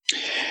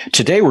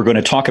Today, we're going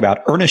to talk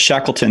about Ernest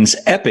Shackleton's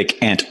epic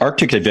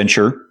Antarctic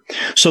adventure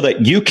so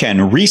that you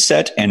can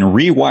reset and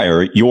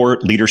rewire your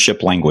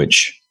leadership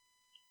language.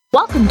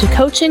 Welcome to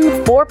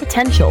Coaching for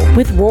Potential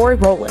with Rory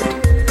Rowland.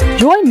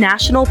 Join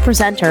national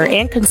presenter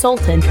and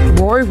consultant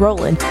Rory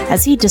Rowland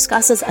as he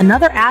discusses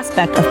another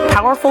aspect of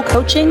powerful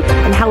coaching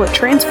and how it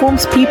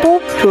transforms people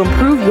to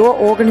improve your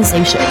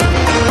organization.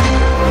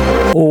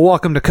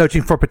 Welcome to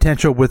Coaching for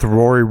Potential with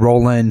Rory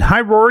Rowland.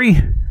 Hi,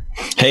 Rory.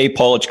 Hey,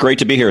 Paul, it's great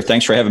to be here.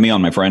 Thanks for having me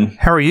on, my friend.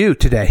 How are you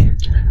today?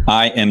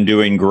 I am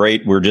doing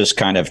great. We're just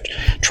kind of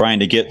trying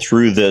to get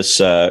through this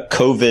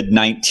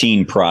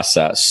COVID-19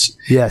 process.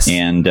 Yes.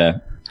 And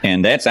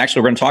that's actually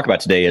what we're going to talk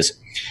about today is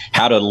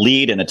how to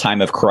lead in a time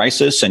of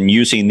crisis and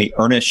using the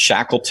Ernest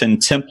Shackleton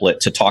template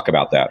to talk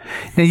about that.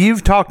 Now,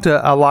 you've talked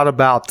a lot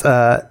about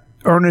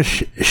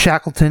Ernest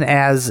Shackleton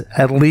as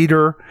a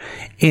leader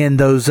in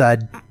those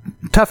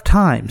tough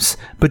times,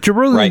 but you're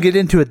really going to get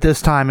into it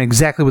this time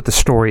exactly what the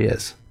story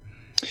is.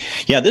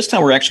 Yeah, this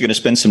time we're actually going to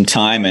spend some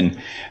time, and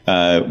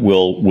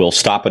we'll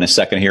stop in a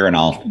second here, and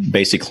I'll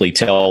basically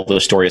tell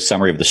the story, a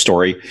summary of the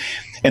story,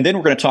 and then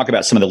we're going to talk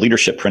about some of the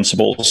leadership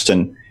principles.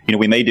 And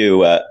we may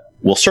do,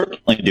 we'll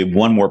certainly do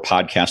one more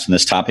podcast on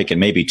this topic, and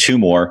maybe two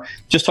more,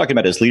 just talking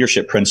about his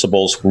leadership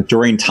principles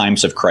during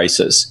times of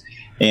crisis.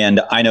 And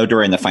I know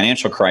during the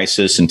financial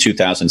crisis in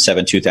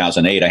 2007,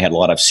 2008, I had a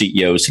lot of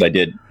CEOs that I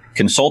did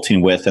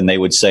consulting with, and they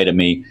would say to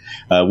me,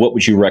 "What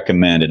would you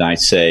recommend?" And I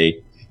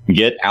say,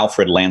 get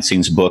Alfred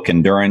Lansing's book,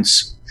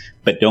 Endurance,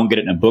 but don't get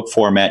it in a book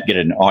format, get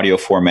it in audio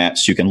format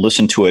so you can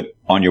listen to it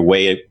on your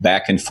way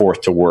back and forth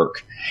to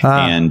work.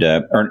 And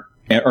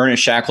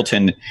Ernest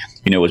Shackleton,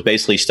 was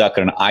basically stuck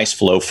on an ice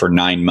floe for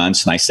 9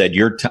 months. And I said,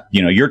 your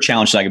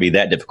challenge is not going to be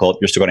that difficult.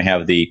 You're still going to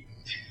have the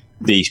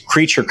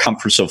creature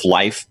comforts of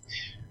life.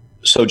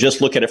 So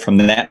just look at it from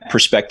that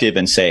perspective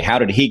and say, how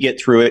did he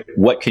get through it?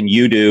 What can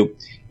you do?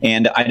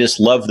 And I just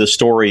love the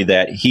story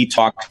that he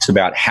talks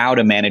about how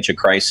to manage a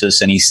crisis,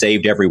 and he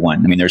saved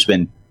everyone. I mean, there's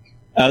been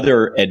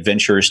other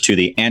adventures to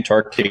the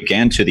Antarctic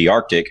and to the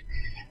Arctic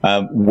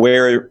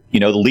where,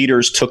 the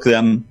leaders took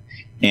them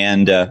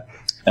and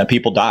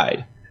people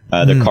died.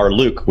 The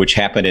Karluk, which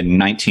happened in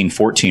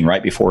 1914,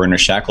 right before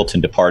Ernest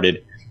Shackleton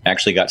departed,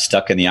 actually got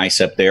stuck in the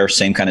ice up there.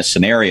 Same kind of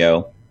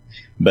scenario.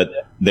 But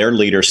their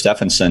leader,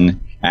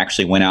 Stephenson,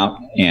 actually went out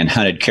and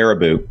hunted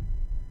caribou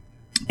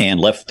and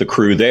left the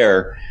crew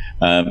there.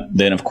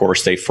 Then, of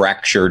course, they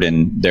fractured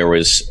and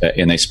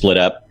they split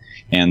up,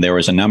 and there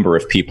was a number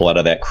of people out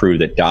of that crew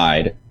that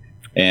died.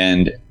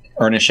 And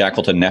Ernest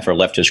Shackleton never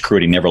left his crew,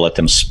 and he never let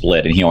them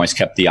split. And he always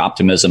kept the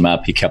optimism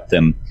up. He kept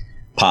them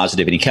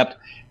positive, and he kept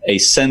a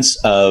sense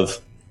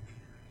of,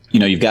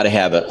 you've got to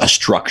have a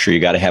structure, you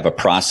got to have a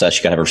process,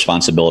 you got to have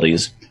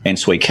responsibilities. And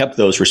so he kept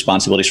those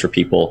responsibilities for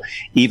people,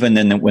 even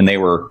then when they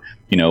were,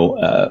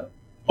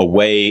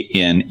 away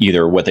in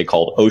either what they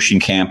called ocean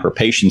camp or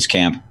patience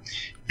camp.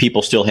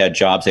 People still had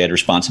jobs, they had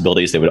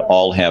responsibilities, they would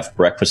all have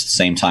breakfast at the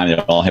same time, they'd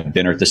all have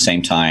dinner at the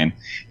same time,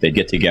 they'd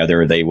get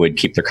together, they would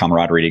keep their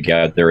camaraderie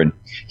together. And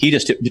he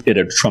just did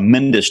a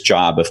tremendous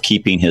job of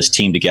keeping his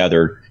team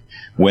together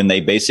when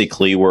they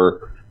basically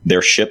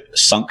their ship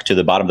sunk to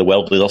the bottom of the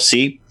Weddell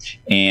Sea,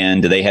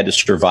 and they had to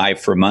survive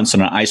for months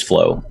on an ice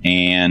floe.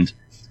 And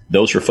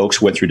those are folks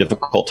who went through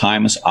difficult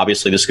times.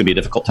 Obviously, this could be a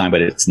difficult time,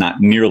 but it's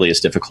not nearly as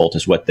difficult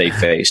as what they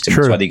faced. And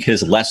so I think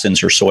his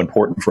lessons are so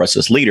important for us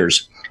as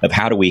leaders of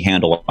how do we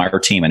handle our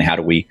team and how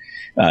do we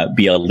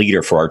be a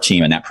leader for our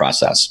team in that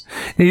process.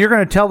 Now, you're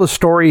going to tell the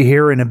story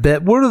here in a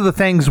bit. What are the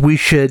things we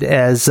should,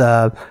 as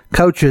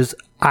coaches,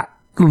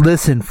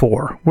 listen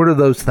for? What are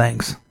those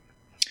things?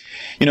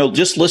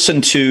 Just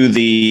listen to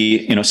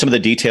some of the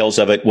details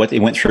of it, what they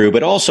went through,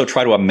 but also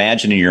try to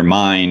imagine in your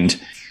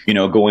mind,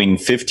 going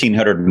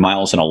 1,500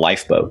 miles in a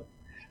lifeboat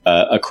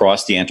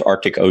across the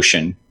Antarctic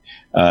Ocean,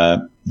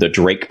 the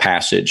Drake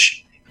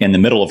Passage in the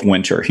middle of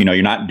winter.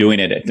 You're not doing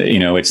it,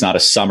 it's not a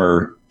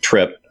summer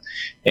trip,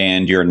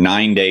 and you're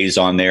 9 days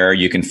on there.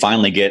 You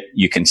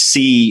can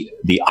see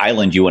the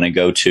island you want to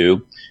go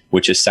to,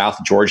 which is South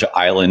Georgia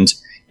Island.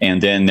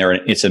 And then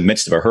it's in the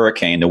midst of a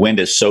hurricane. The wind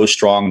is so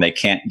strong they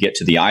can't get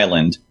to the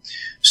island.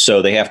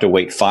 So they have to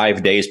wait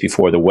 5 days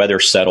before the weather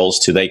settles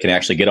till they can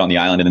actually get on the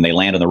island, and then they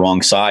land on the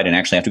wrong side and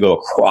actually have to go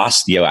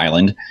across the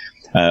island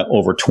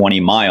over 20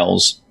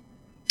 miles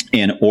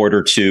in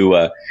order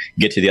to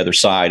get to the other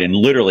side, and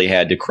literally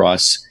had to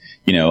cross,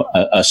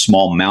 a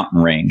small mountain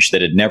range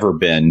that had never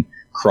been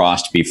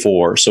crossed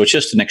before. So it's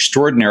just an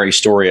extraordinary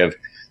story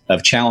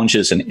of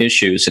challenges and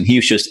issues. And he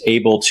was just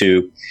able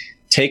to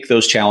take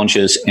those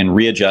challenges and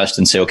readjust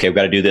and say, okay, we've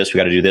got to do this, we've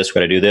got to do this, we've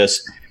got to do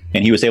this.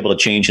 And he was able to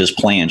change his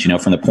plans,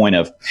 from the point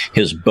of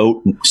his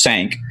boat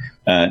sank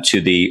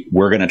to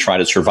we're going to try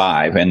to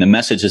survive. And the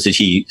messages that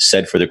he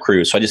said for the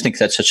crew. So I just think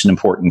that's such an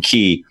important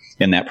key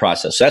in that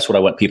process. So that's what I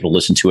want people to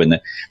listen to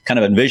and kind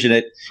of envision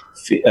it,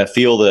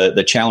 feel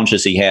the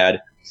challenges he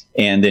had.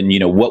 And then,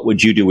 what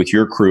would you do with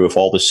your crew if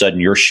all of a sudden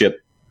your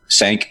ship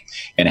sank,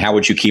 and how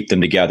would you keep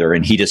them together?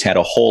 And he just had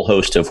a whole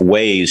host of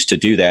ways to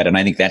do that. And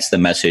I think that's the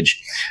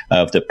message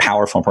of the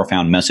powerful and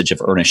profound message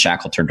of Ernest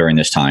Shackleton during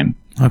this time.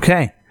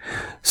 Okay.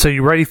 So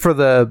you ready for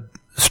the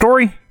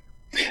story?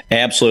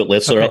 Absolutely.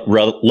 Let's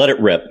let it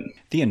rip.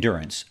 The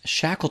Endurance,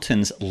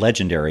 Shackleton's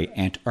legendary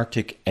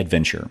Antarctic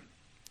adventure.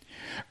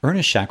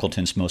 Ernest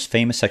Shackleton's most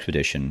famous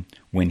expedition,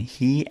 when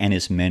he and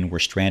his men were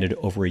stranded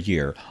over a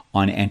year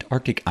on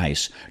Antarctic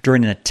ice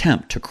during an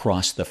attempt to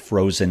cross the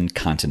frozen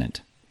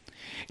continent.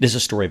 It is a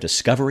story of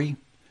discovery,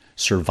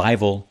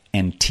 survival,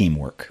 and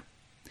teamwork.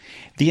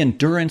 The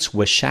Endurance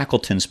was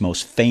Shackleton's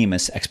most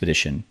famous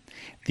expedition.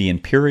 The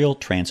Imperial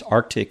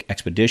Trans-Arctic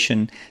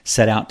Expedition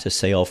set out to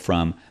sail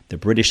from the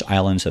British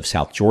islands of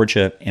South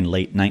Georgia in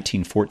late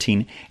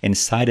 1914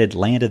 and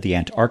landed the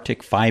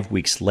Antarctic 5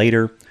 weeks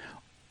later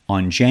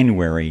on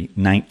January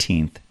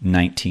 19,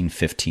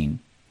 1915.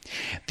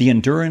 The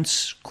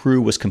Endurance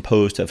crew was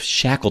composed of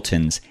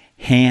Shackleton's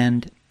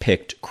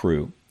hand-picked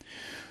crew.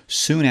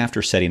 Soon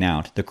after setting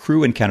out, the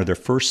crew encountered their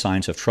first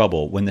signs of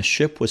trouble when the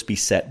ship was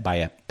beset by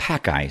a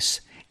pack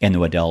ice in the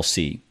Weddell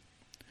Sea.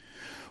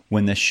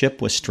 When the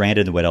ship was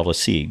stranded in the Weddell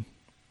Sea,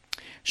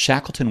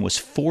 Shackleton was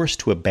forced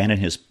to abandon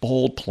his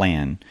bold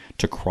plan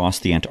to cross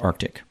the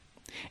Antarctic.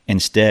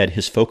 Instead,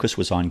 his focus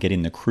was on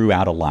getting the crew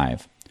out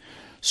alive.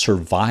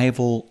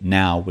 Survival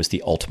now was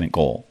the ultimate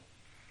goal.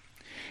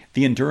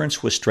 The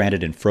Endurance was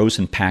stranded in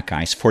frozen pack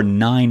ice for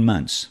 9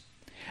 months,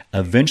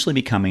 eventually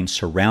becoming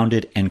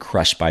surrounded and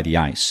crushed by the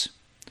ice.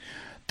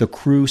 The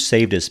crew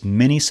saved as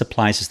many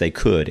supplies as they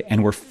could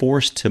and were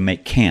forced to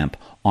make camp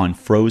on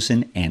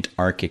frozen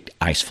Antarctic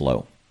ice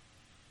floe.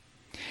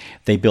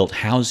 They built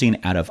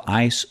housing out of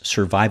ice,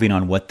 surviving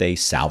on what they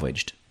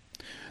salvaged.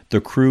 The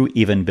crew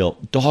even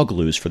built dog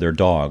loos for their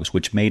dogs,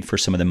 which made for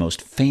some of the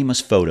most famous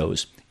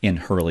photos in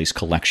Hurley's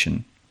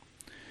collection.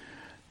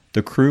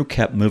 The crew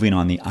kept moving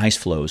on the ice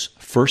floes,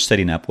 first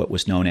setting up what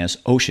was known as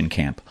Ocean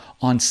Camp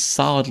on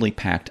solidly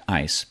packed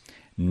ice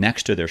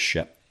next to their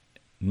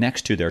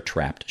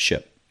trapped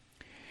ship.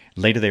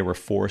 Later they were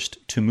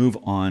forced to move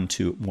on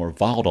to more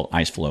volatile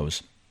ice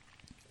floes,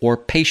 or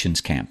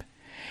Patience Camp,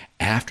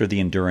 after the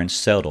Endurance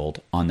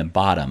settled on the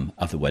bottom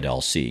of the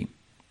Weddell Sea.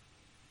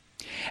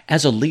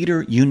 As a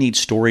leader, you need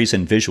stories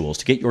and visuals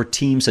to get your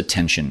team's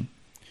attention.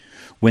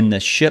 When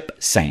the ship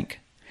sank,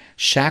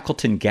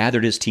 Shackleton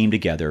gathered his team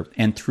together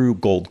and threw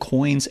gold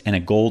coins and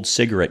a gold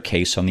cigarette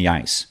case on the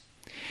ice.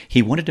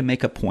 He wanted to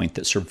make a point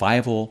that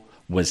survival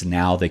was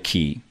now the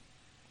key.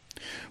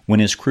 When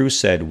his crew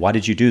said, "Why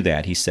did you do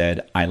that?" he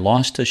said, "I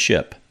lost a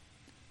ship.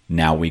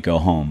 Now we go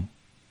home."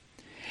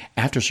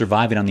 After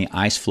surviving on the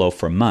ice floe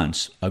for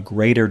months, a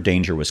greater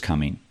danger was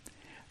coming: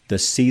 the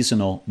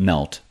seasonal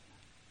melt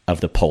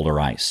of the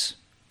polar ice.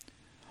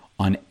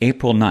 On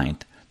April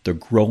 9th, the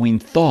growing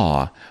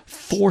thaw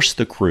forced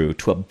the crew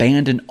to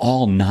abandon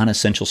all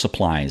non-essential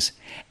supplies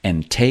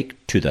and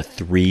take to the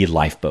 3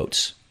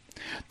 lifeboats.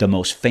 The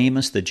most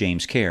famous, the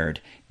James Caird,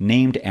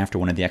 named after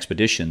one of the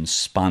expedition's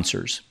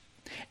sponsors.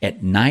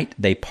 At night,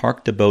 they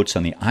parked the boats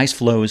on the ice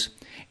floes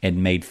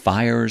and made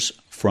fires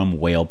from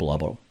whale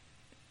blubber.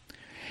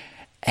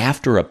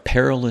 After a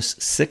perilous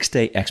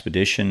 6-day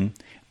expedition,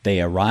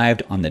 they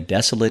arrived on the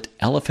desolate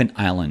Elephant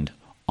Island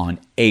on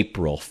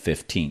April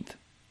 15th.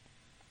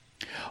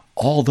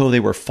 Although they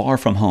were far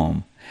from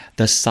home,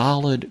 the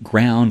solid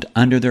ground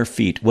under their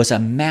feet was a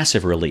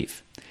massive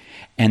relief,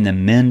 and the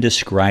men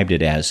described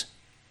it as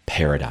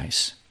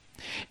paradise.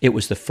 It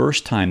was the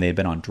first time they had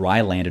been on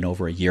dry land in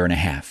over a year and a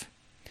half.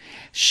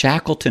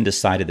 Shackleton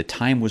decided the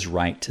time was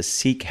right to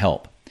seek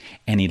help,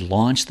 and he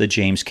launched the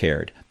James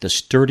Caird, the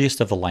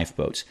sturdiest of the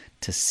lifeboats,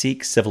 to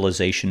seek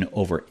civilization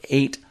over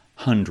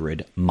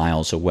 800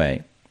 miles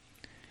away.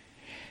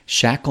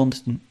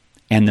 Shackleton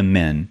and the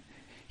men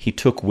he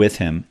took with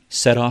him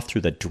set off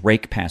through the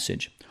Drake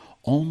Passage,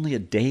 only a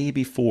day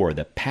before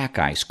the pack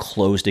ice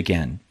closed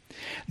again.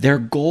 Their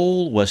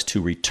goal was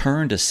to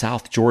return to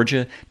South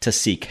Georgia to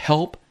seek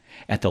help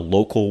at the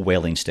local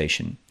whaling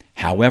station.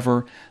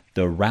 However,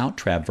 the route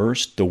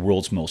traversed the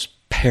world's most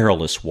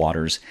perilous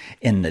waters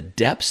in the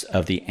depths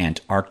of the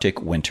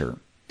Antarctic winter.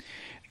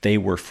 They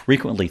were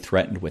frequently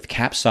threatened with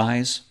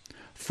capsize,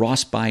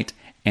 frostbite,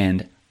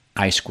 and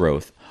ice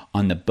growth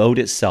on the boat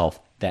itself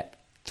that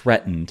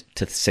threatened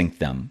to sink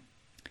them.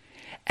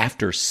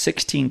 After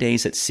 16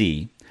 days at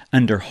sea,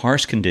 under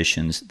harsh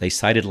conditions, they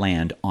sighted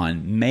land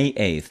on May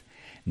 8th,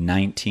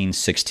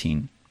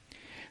 1916.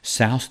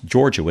 South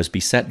Georgia was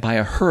beset by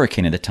a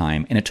hurricane at the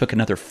time, and it took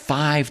another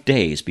 5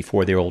 days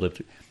before they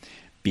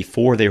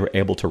were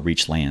able to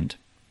reach land.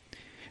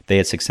 They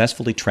had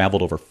successfully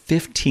traveled over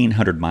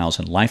 1,500 miles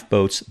in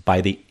lifeboats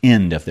by the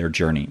end of their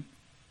journey.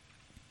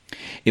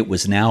 It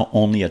was now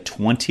only a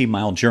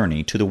 20-mile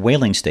journey to the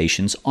whaling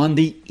stations on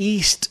the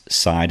east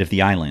side of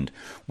the island,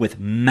 with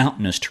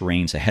mountainous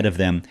terrains ahead of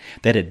them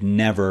that had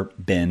never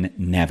been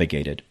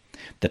navigated.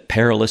 The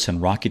perilous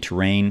and rocky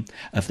terrain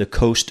of the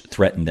coast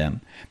threatened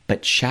them,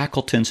 but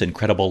Shackleton's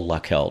incredible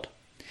luck held.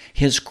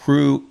 His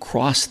crew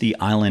crossed the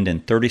island in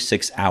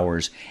 36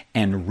 hours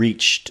and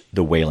reached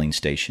the whaling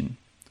station.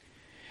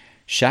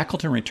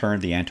 Shackleton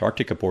returned the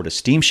Antarctic aboard a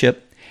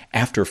steamship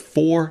after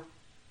 4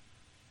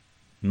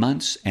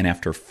 months and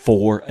after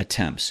 4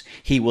 attempts.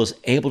 He was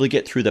able to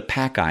get through the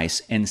pack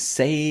ice and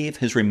save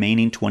his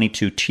remaining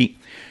 22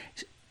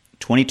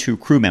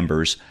 crew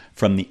members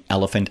from the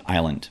Elephant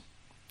Island.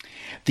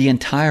 The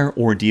entire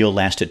ordeal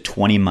lasted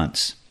 20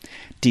 months.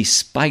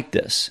 Despite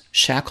this,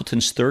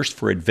 Shackleton's thirst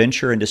for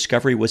adventure and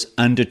discovery was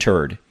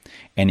undeterred,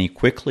 and he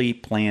quickly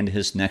planned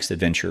his next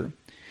adventure.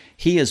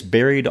 He is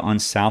buried on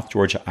South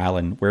Georgia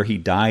Island, where he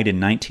died in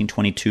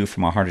 1922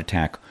 from a heart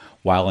attack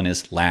while on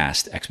his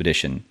last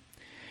expedition.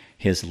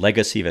 His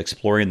legacy of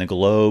exploring the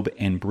globe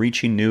and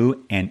breaching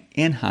new and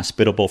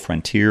inhospitable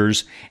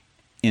frontiers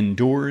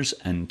endures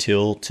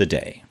until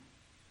today.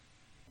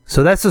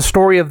 So that's the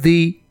story of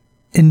the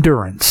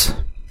Endurance.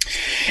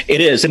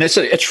 It is, and it's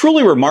a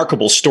truly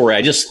remarkable story.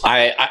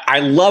 I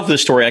love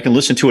this story. I can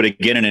listen to it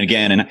again and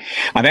again, and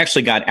I've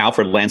actually got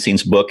Alfred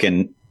Lansing's book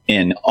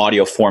in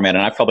audio format,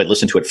 and I've probably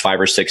listened to it 5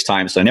 or 6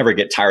 times, so I never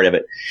get tired of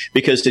it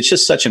because it's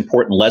just such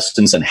important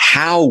lessons on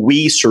how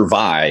we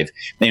survive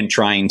in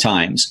trying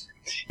times.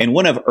 And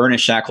one of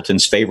Ernest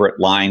Shackleton's favorite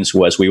lines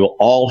was, "We will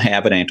all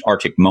have an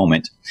Antarctic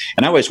moment."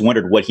 And I always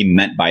wondered what he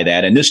meant by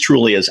that. And this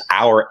truly is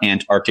our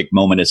Antarctic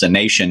moment as a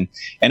nation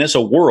and as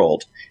a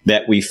world,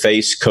 that we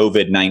face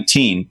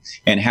COVID-19.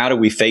 And how do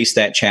we face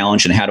that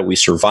challenge and how do we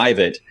survive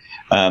it?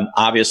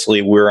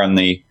 Obviously, we're on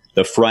the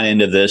front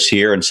end of this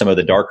here, and some of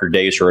the darker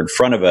days are in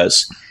front of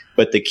us.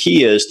 But the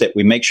key is that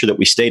we make sure that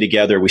we stay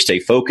together, we stay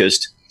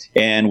focused,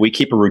 and we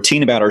keep a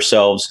routine about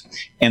ourselves,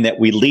 and that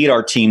we lead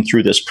our team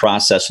through this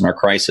process and our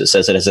crisis,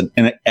 as it has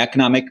an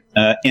economic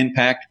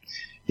impact,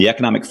 the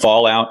economic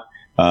fallout,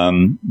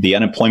 the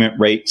unemployment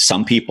rate.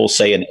 Some people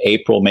say in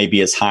April may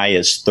be as high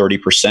as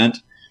 30%.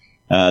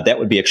 That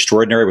would be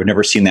extraordinary. We've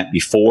never seen that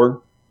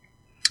before.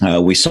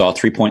 We saw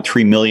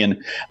 3.3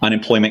 million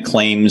unemployment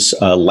claims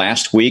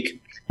last week.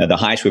 The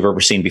highest we've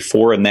ever seen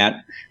before, and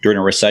that during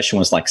a recession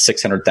was like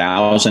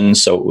 600,000.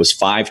 So it was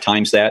 5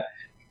 times that.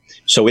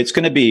 So it's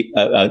going to be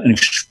an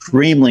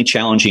extremely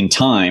challenging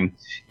time.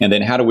 And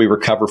then how do we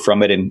recover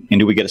from it? And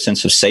do we get a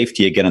sense of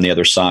safety again on the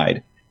other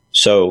side?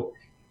 So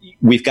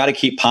we've got to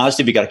keep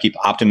positive. We've got to keep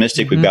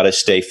optimistic. Mm-hmm. We've got to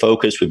stay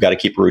focused. We've got to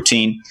keep a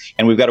routine.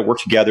 And we've got to work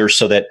together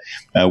so that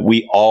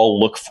we all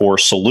look for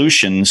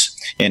solutions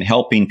in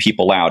helping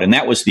people out. And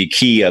that was the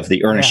key of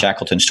the Ernest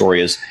Shackleton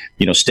story, is,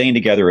 staying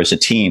together as a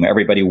team.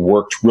 Everybody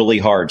worked really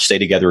hard, stay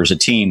together as a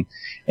team,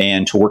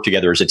 and to work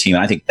together as a team.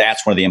 And I think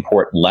that's one of the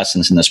important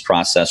lessons in this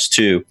process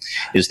too,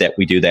 is that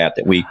we do that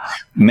we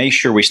make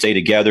sure we stay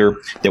together,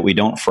 that we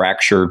don't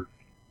fracture.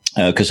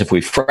 Because if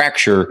we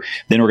fracture,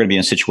 then we're going to be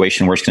in a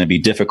situation where it's going to be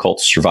difficult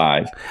to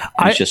survive.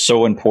 It's just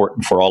so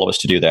important for all of us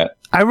to do that.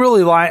 I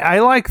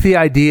like the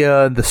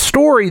idea, the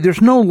story.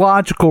 There's no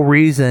logical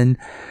reason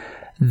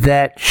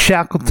that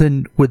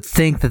Shackleton would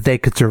think that they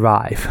could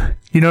survive.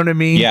 You know what I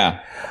mean? Yeah,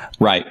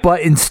 right.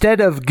 But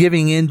instead of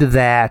giving into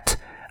that,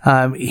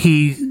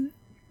 he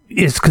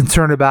is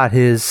concerned about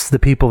the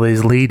people that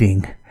he's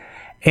leading.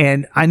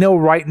 And I know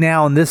right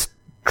now in this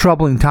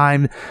troubling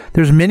time,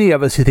 there's many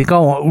of us who think,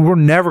 oh, we're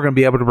never going to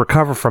be able to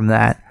recover from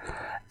that.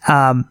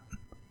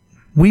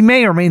 We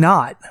may or may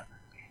not,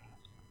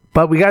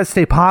 but we got to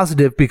stay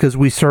positive because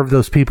we serve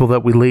those people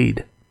that we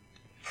lead.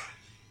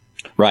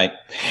 Right.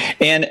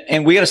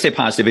 And we got to stay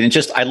positive.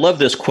 And I love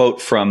this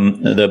quote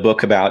from the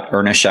book about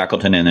Ernest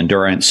Shackleton and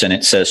Endurance. And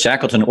it says,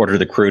 Shackleton ordered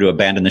the crew to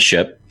abandon the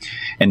ship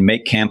and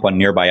make camp on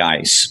nearby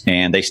ice.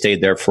 And they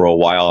stayed there for a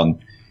while.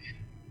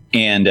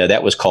 And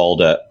that was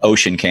called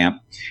Ocean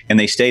Camp. And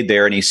they stayed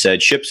there, and he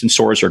said, ships and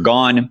stores are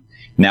gone.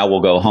 Now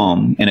we'll go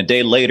home. And a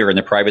day later, in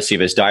the privacy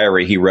of his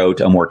diary, he wrote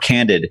a more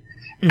candid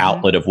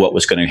outlet of what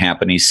was going to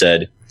happen. He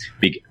said,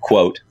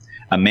 quote,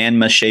 "A man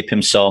must shape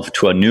himself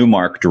to a new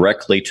mark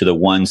directly to the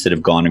ones that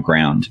have gone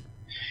aground."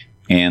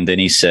 And then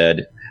he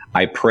said,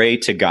 "I pray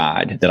to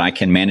God that I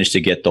can manage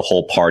to get the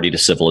whole party to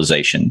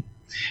civilization."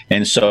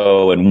 And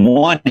so in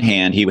one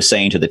hand, he was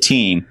saying to the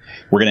team,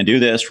 we're going to do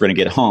this. We're going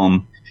to get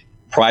home.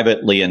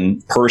 Privately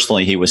and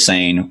personally, he was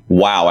saying,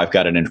 wow, I've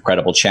got an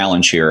incredible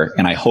challenge here,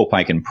 and I hope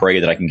I can pray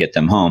that I can get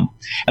them home.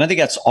 And I think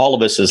that's all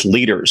of us as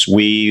leaders.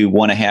 We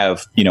want to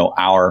have,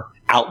 our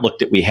outlook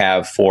that we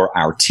have for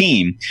our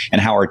team and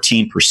how our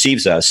team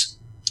perceives us.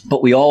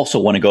 But we also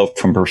want to go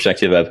from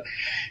perspective of,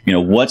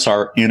 what's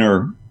our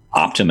inner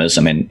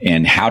optimism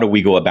and how do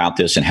we go about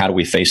this and how do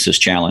we face this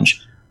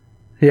challenge?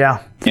 Yeah.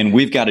 And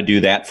we've got to do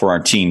that for our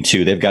team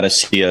too. They've got to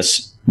see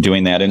us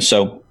doing that. And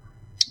so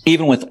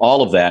even with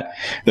all of that,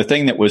 the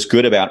thing that was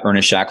good about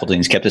Ernest Shackleton,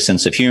 he's kept a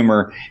sense of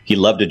humor. He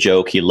loved a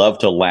joke. He loved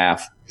to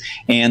laugh.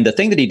 And the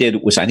thing that he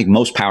did was, I think,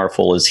 most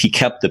powerful is he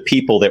kept the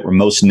people that were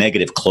most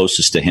negative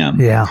closest to him.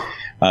 Yeah.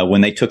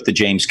 When they took the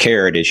James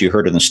Caird, as you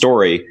heard in the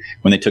story,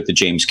 when they took the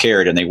James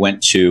Caird and they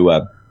went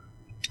to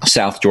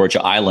South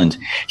Georgia Island,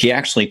 he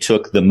actually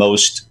took the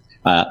most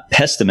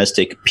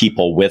pessimistic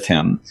people with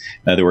him.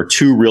 There were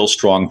 2 real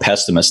strong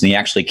pessimists, and he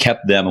actually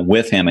kept them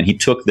with him, and he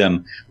took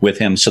them with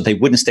him so they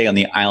wouldn't stay on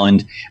the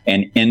island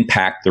and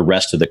impact the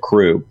rest of the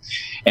crew.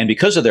 And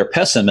because of their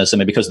pessimism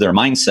and because of their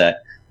mindset,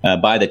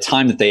 by the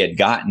time that they had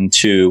gotten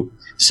to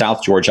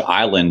South Georgia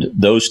Island,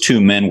 those two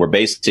men were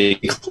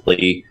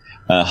basically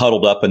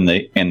huddled up in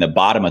the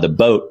bottom of the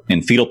boat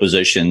in fetal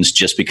positions,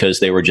 just because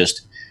they were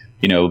just,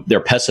 their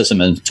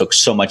pessimism took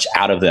so much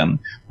out of them,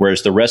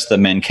 whereas the rest of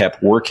the men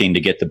kept working to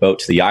get the boat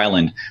to the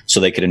island so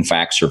they could in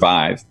fact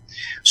survive.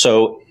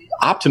 So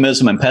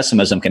optimism and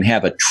pessimism can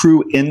have a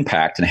true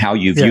impact in how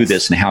you view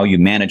this and how you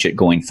manage it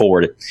going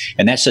forward.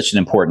 And that's such an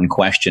important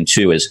question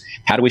too, is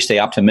how do we stay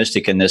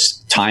optimistic in this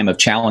time of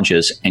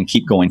challenges and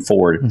keep going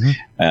forward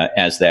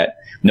as that?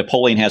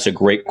 Napoleon has a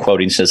great quote.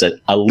 He says that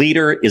a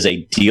leader is a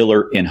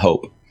dealer in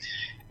hope.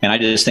 And I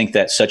just think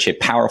that's such a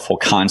powerful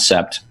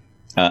concept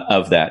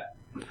of that.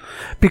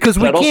 Because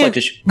we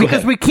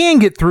can, we can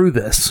get through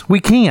this. We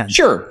can.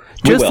 Sure.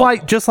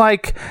 Just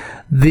like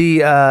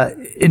the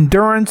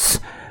endurance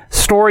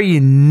story, you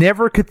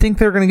never could think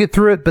they were going to get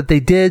through it, but they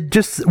did.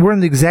 We're in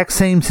the exact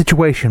same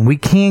situation. We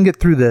can get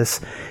through this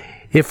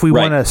if we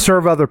want to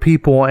serve other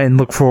people and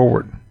look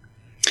forward.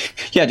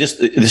 Yeah, just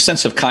the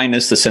sense of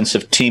kindness, the sense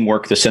of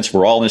teamwork, the sense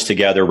we're all in this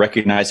together,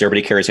 recognize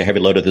everybody carries a heavy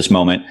load at this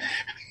moment,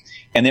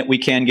 and that we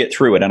can get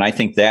through it. And I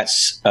think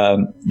that's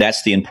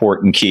the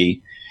important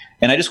key.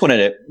 And I just wanted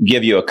to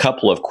give you a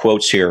couple of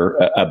quotes here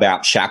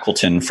about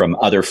Shackleton from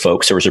other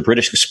folks. There was a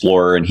British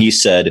explorer, and he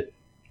said,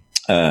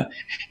 and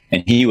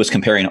he was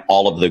comparing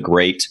all of the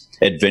great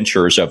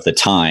adventurers of the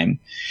time.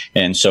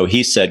 And so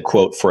he said,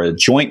 quote, "For a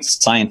joint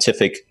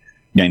scientific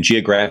and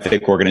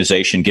geographic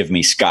organization, give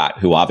me Scott,"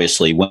 who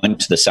obviously went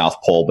to the South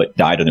Pole but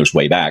died on his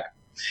way back.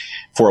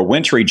 "For a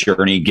wintry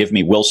journey, give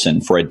me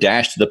Wilson. For a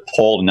dash to the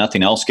pole and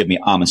nothing else, give me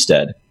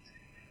Amundsen.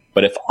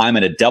 But if I'm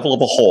in a devil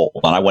of a hole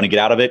and I want to get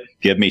out of it,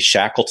 give me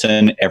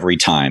Shackleton every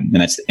time."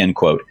 And that's the end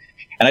quote.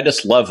 And I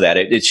just love that.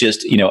 It's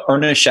just,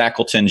 Ernest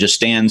Shackleton just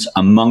stands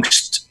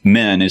amongst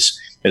men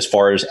as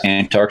far as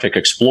Antarctic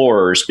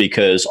explorers,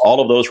 because all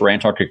of those were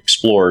Antarctic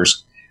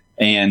explorers,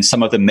 and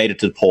some of them made it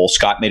to the pole.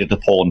 Scott made it to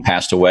the pole and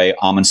passed away.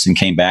 Amundsen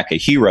came back a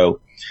hero.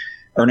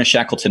 Ernest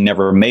Shackleton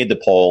never made the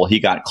pole. He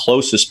got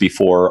closest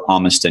before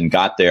Amundsen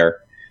got there.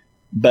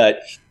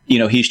 But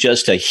he's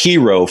just a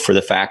hero for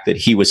the fact that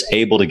he was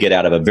able to get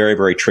out of a very,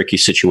 very tricky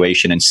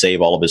situation and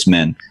save all of his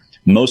men.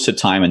 Most of the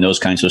time in those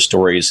kinds of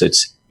stories,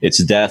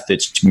 it's death,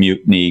 it's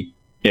mutiny,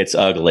 it's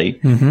ugly.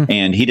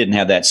 And he didn't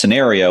have that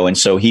scenario. And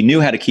so he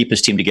knew how to keep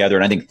his team together.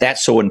 And I think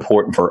that's so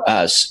important for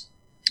us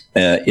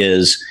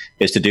is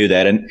to do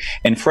that.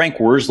 And Frank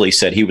Worsley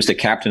said, he was the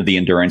captain of the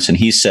Endurance, and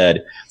he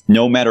said,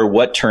 no matter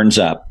what turns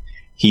up,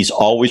 he's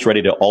always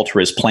ready to alter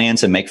his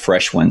plans and make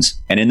fresh ones.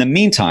 And in the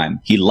meantime,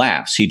 he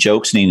laughs, he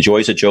jokes, and he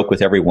enjoys a joke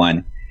with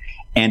everyone.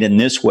 And in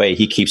this way,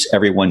 he keeps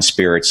everyone's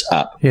spirits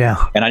up.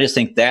 Yeah. And I just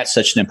think that's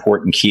such an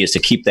important key, is to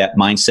keep that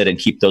mindset and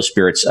keep those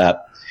spirits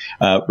up,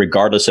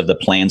 regardless of the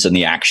plans and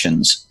the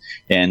actions.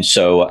 And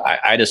so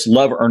I just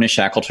love Ernest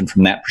Shackleton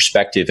from that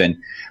perspective. And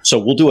so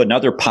we'll do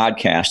another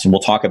podcast and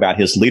we'll talk about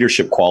his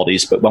leadership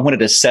qualities. But I wanted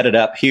to set it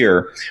up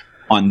here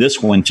on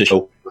this one to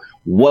show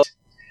what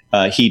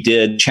he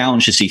did,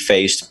 challenges he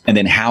faced, and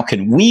then how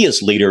can we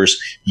as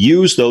leaders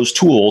use those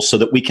tools so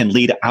that we can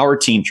lead our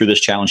team through this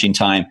challenging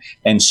time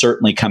and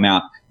certainly come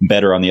out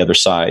better on the other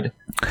side.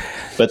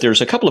 But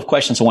there's a couple of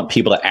questions I want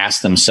people to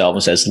ask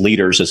themselves as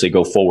leaders as they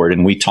go forward.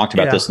 And we talked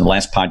about this in the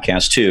last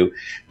podcast too.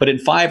 But in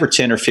 5 or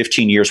 10 or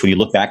 15 years, when you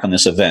look back on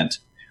this event,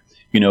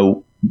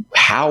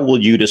 how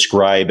will you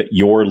describe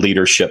your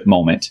leadership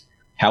moment?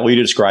 How will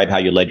you describe how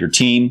you led your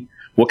team?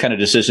 What kind of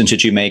decisions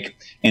did you make?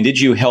 And did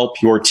you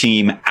help your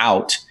team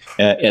out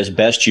as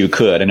best you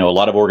could? I know a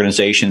lot of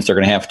organizations, they're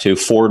going to have to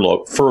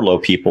furlough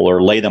people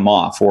or lay them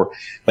off.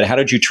 But how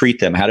did you treat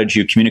them? How did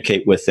you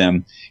communicate with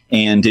them?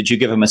 And did you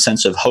give them a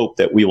sense of hope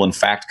that we will in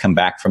fact come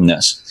back from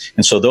this?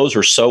 And so those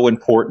are so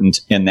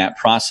important in that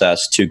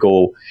process, to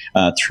go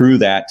through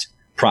that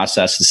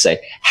process to say,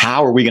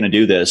 how are we going to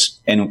do this?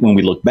 And when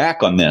we look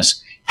back on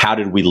this, how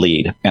did we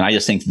lead? And I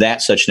just think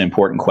that's such an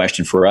important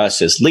question for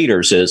us as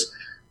leaders is,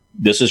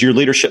 this is your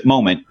leadership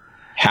moment.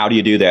 How do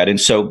you do that?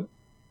 And so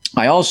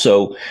I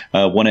also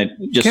want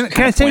to just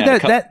can I say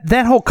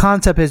that whole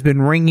concept has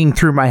been ringing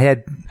through my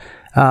head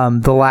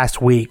the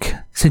last week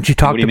since you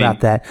talked about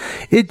that.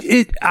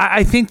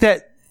 I think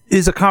that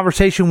is a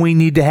conversation we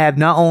need to have,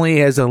 not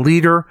only as a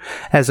leader,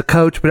 as a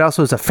coach, but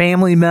also as a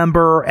family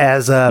member,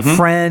 as a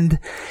friend,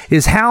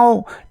 is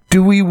how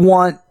do we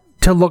want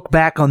to look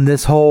back on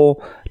this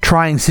whole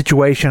trying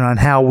situation on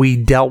how we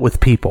dealt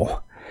with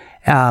people.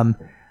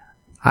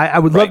 I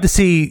would love to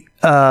see,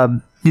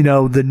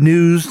 the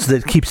news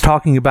that keeps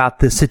talking about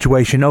this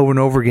situation over and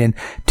over again,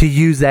 to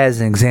use that as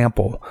an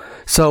example.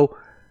 So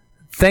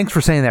thanks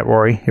for saying that,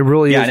 Rory. It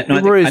really is. It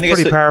really is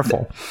pretty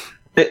powerful.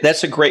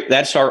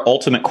 That's our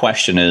ultimate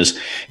question is,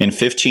 in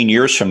 15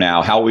 years from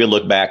now, how we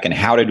look back and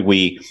how did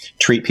we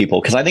treat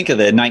people? Because I think of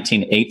the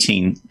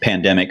 1918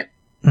 pandemic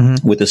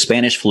with the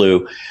Spanish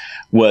flu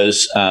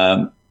was,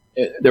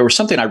 there was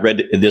something I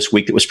read this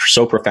week that was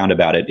so profound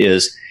about it,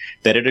 is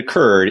that it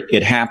occurred,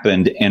 it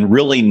happened, and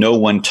really no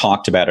one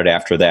talked about it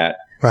after that.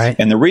 Right.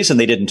 And the reason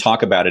they didn't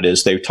talk about it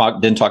is didn't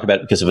talk about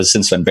it because of a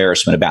sense of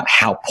embarrassment about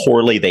how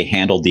poorly they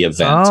handled the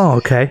event. Oh,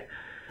 okay.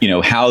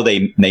 how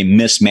they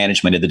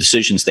mismanagement of the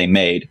decisions they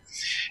made.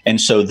 And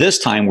so this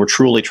time we're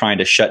truly trying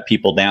to shut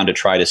people down to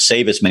try to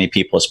save as many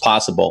people as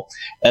possible.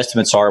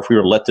 Estimates are if we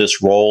were to let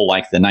this roll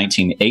like the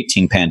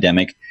 1918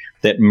 pandemic,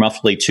 that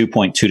roughly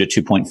 2.2 to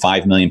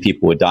 2.5 million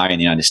people would die in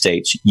the United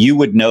States.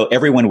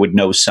 Everyone would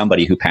know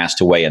somebody who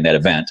passed away in that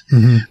event.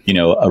 Mm-hmm.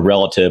 A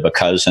relative, a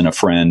cousin, a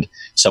friend,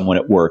 someone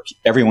at work.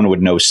 Everyone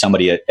would know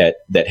somebody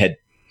that had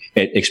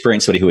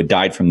experienced somebody who had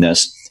died from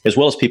this, as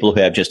well as people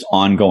who have just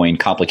ongoing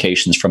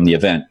complications from the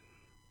event.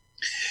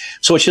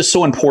 So it's just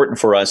so important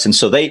for us. And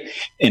so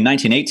in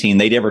 1918,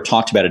 they never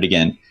talked about it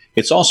again.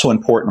 It's also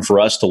important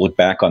for us to look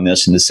back on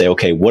this and to say,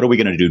 okay, what are we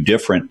going to do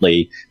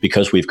differently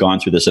because we've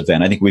gone through this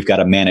event? I think we've got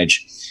to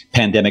manage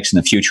pandemics in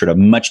the future in a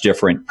much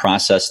different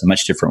process, a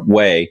much different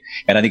way.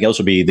 And I think those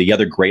will be the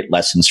other great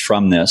lessons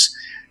from this.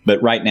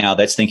 But right now,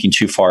 that's thinking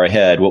too far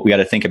ahead. What we got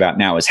to think about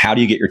now is how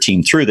do you get your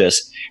team through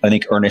this? I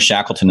think Ernest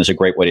Shackleton is a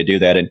great way to do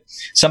that. And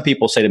some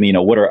people say to me,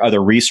 what are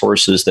other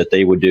resources that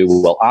they would do?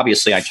 Well,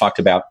 obviously, I talked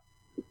about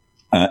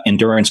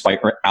Endurance by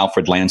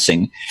Alfred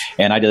Lansing.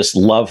 And I just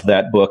love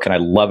that book and I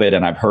love it.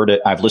 And I've heard it.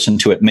 I've listened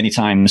to it many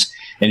times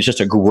and it's just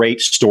a great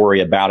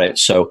story about it.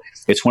 So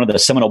it's one of the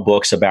seminal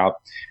books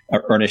about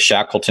Ernest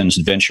Shackleton's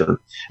adventure.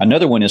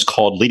 Another one is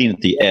called Leading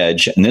at the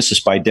Edge. And this is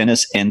by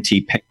Dennis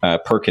N.T.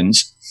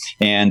 Perkins.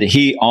 And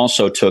he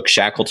also took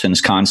Shackleton's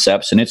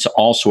concepts. And it's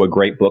also a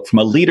great book from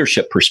a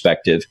leadership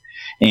perspective.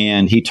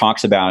 And he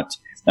talks about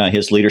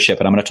his leadership.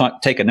 And I'm going to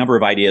take a number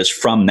of ideas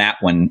from that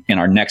one in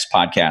our next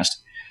podcast.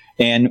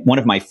 And one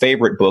of my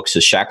favorite books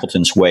is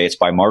Shackleton's Way. It's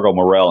by Margot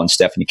Morell and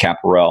Stephanie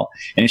Caparel.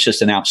 And it's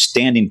just an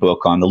outstanding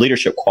book on the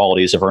leadership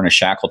qualities of Ernest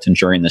Shackleton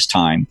during this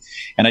time.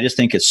 And I just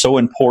think it's so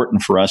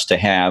important for us to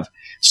have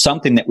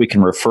something that we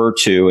can refer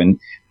to and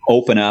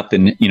open up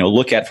and,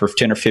 look at for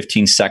 10 or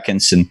 15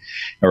 seconds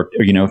or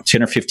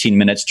 10 or 15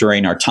 minutes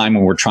during our time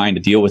when we're trying to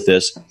deal with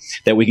this,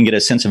 that we can get a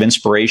sense of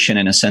inspiration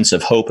and a sense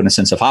of hope and a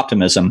sense of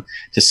optimism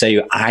to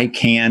say, I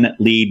can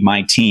lead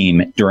my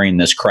team during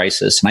this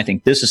crisis. And I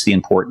think this is the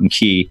important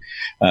key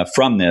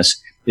from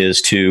this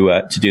is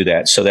to do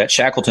that. So that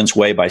Shackleton's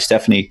Way by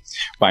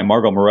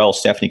Margot Morell,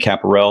 Stephanie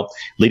Caparel,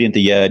 Leading at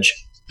the Edge.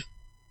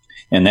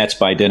 And that's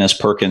by Dennis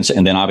Perkins,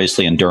 and then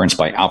obviously Endurance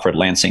by Alfred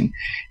Lansing.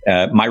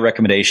 My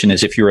recommendation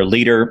is if you're a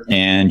leader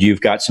and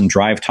you've got some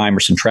drive time or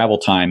some travel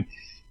time,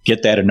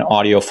 get that in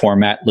audio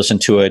format, listen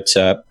to it,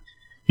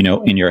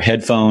 in your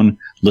headphone,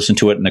 listen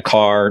to it in the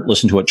car,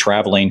 listen to it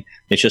traveling.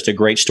 It's just a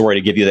great story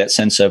to give you that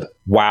sense of,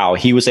 wow,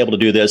 he was able to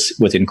do this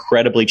with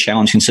incredibly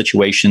challenging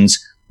situations.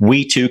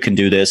 We too can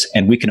do this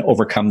and we can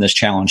overcome this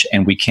challenge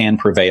and we can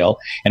prevail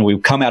and we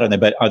come out on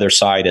the other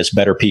side as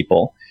better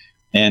people.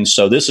 And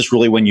so this is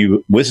really when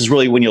you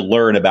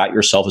learn about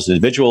yourself as an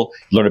individual,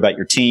 learn about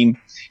your team,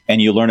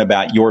 and you learn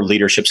about your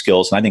leadership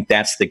skills. And I think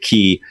that's the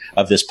key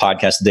of this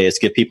podcast today is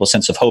to give people a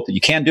sense of hope that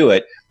you can do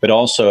it, but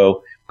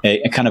also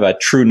a kind of a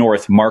true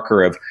north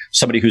marker of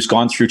somebody who's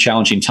gone through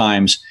challenging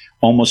times,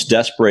 almost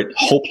desperate,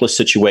 hopeless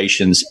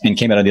situations, and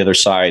came out on the other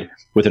side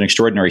with an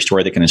extraordinary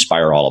story that can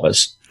inspire all of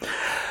us.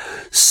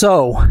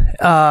 So,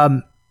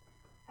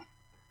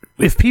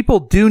 if people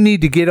do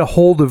need to get a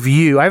hold of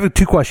you, I have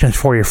two questions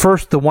for you.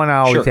 First, the one I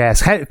always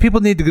ask. If people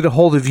need to get a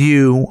hold of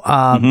you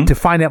to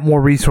find out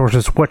more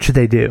resources, what should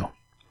they do?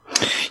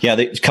 Yeah,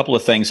 a couple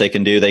of things they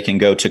can do. They can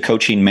go to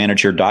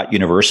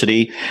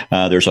coachingmanager.university.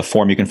 There's a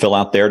form you can fill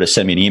out there to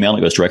send me an email.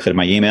 It goes directly to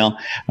my email.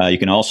 You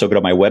can also go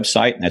to my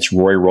website, and that's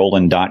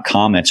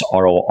royrowland.com. That's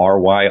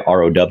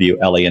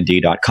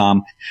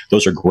RORYROWLAND.com.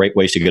 Those are great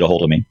ways to get a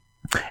hold of me.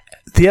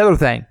 The other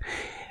thing,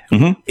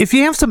 if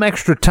you have some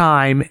extra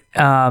time,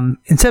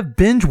 instead of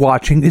binge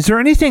watching, is there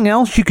anything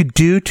else you could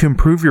do to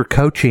improve your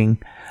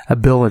coaching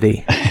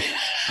ability?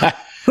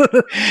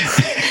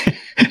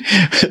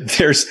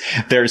 There's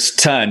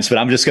tons, but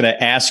I'm just going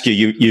to ask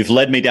you. You've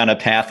led me down a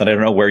path and I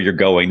don't know where you're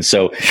going.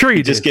 So sure,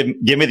 you just give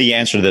me the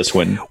answer to this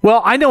one.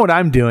 Well, I know what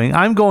I'm doing.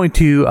 I'm going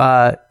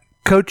to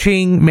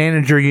Coaching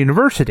Manager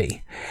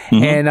University,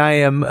 and I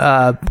am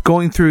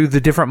going through the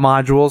different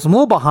modules. I'm a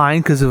little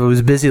behind because it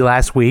was busy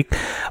last week,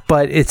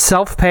 but it's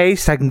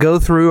self-paced. I can go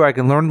through, I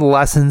can learn the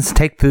lessons,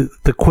 take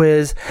the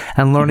quiz,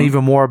 and learn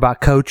even more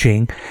about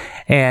coaching.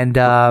 And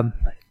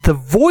the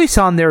voice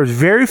on there is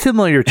very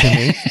familiar to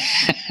me.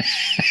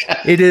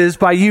 It is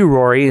by you,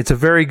 Rory. It's a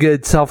very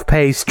good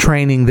self-paced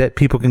training that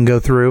people can go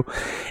through.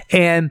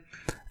 And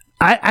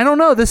I don't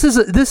know. This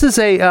is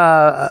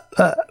a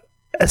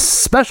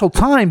special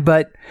time,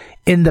 but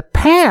in the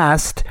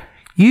past,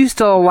 you used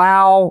to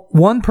allow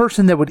one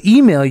person that would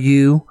email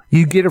you,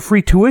 you get a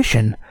free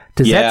tuition.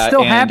 Does that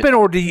still happen,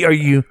 or are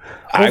you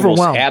overwhelmed?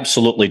 I will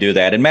absolutely do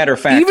that. And matter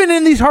of fact, even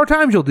in these hard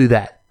times, you'll do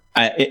that.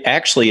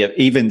 Actually,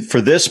 even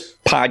for this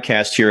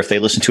podcast here, if they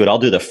listen to it, I'll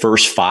do the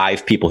first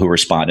 5 people who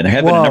responded. There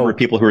have been a number of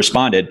people who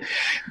responded,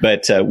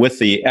 but with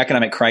the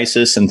economic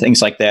crisis and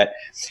things like that,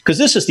 because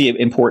this is the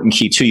important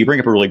key too. You bring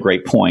up a really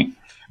great point.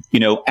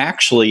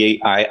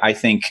 Actually, I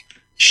think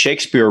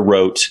Shakespeare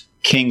wrote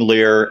King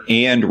Lear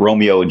and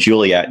Romeo and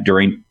Juliet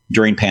during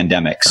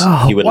pandemics.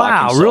 Oh, he would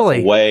lock himself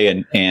really? away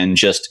and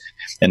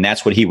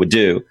that's what he would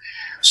do.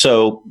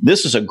 So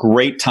this is a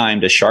great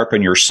time to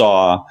sharpen your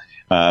saw.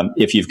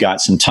 If you've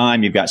got some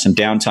time, you've got some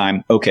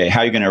downtime. Okay,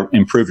 how are you going to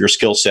improve your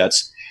skill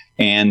sets?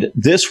 And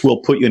this will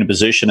put you in a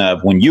position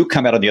of when you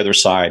come out on the other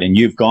side and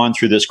you've gone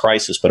through this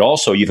crisis, but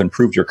also you've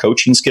improved your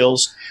coaching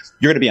skills,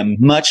 you're going to be a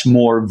much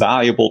more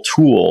valuable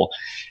tool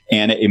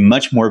and a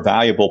much more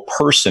valuable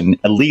person,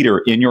 a leader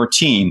in your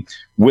team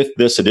with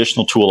this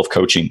additional tool of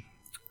coaching.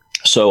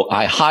 So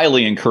I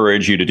highly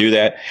encourage you to do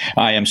that.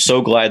 I am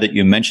so glad that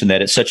you mentioned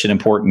that. It's such an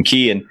important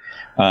key.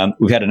 And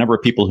we've had a number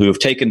of people who have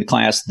taken the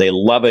class. They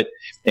love it.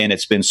 And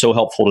it's been so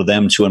helpful to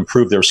them to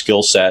improve their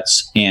skill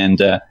sets.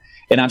 And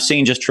I've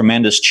seen just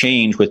tremendous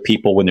change with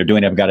people when they're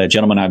doing it. I've got a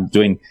gentleman I'm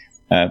doing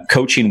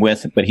coaching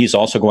with, but he's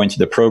also going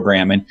through the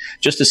program. And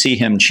just to see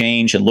him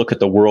change and look at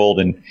the world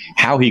and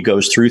how he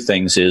goes through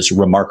things is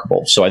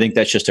remarkable. So I think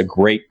that's just a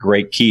great,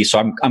 great key. So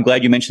I'm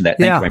glad you mentioned that.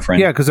 Thank you, my friend.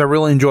 Yeah, because I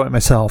really enjoy it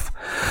myself.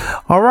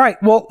 All right.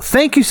 Well,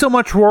 thank you so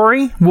much,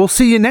 Rory. We'll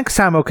see you next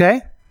time,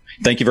 okay?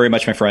 Thank you very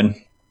much, my friend.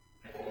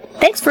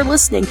 Thanks for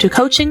listening to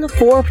Coaching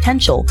for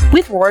Potential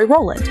with Rory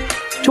Rowland.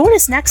 Join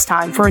us next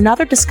time for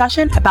another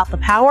discussion about the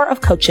power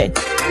of coaching.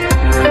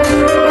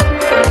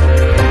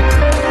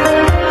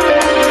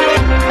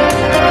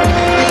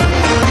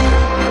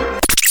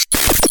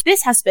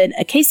 This has been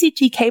a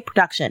KCTK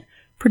production,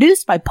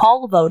 produced by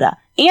Paul Lavoda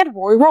and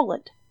Rory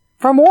Rowland.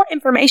 For more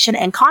information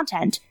and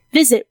content,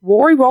 visit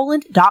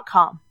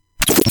RoryRowland.com.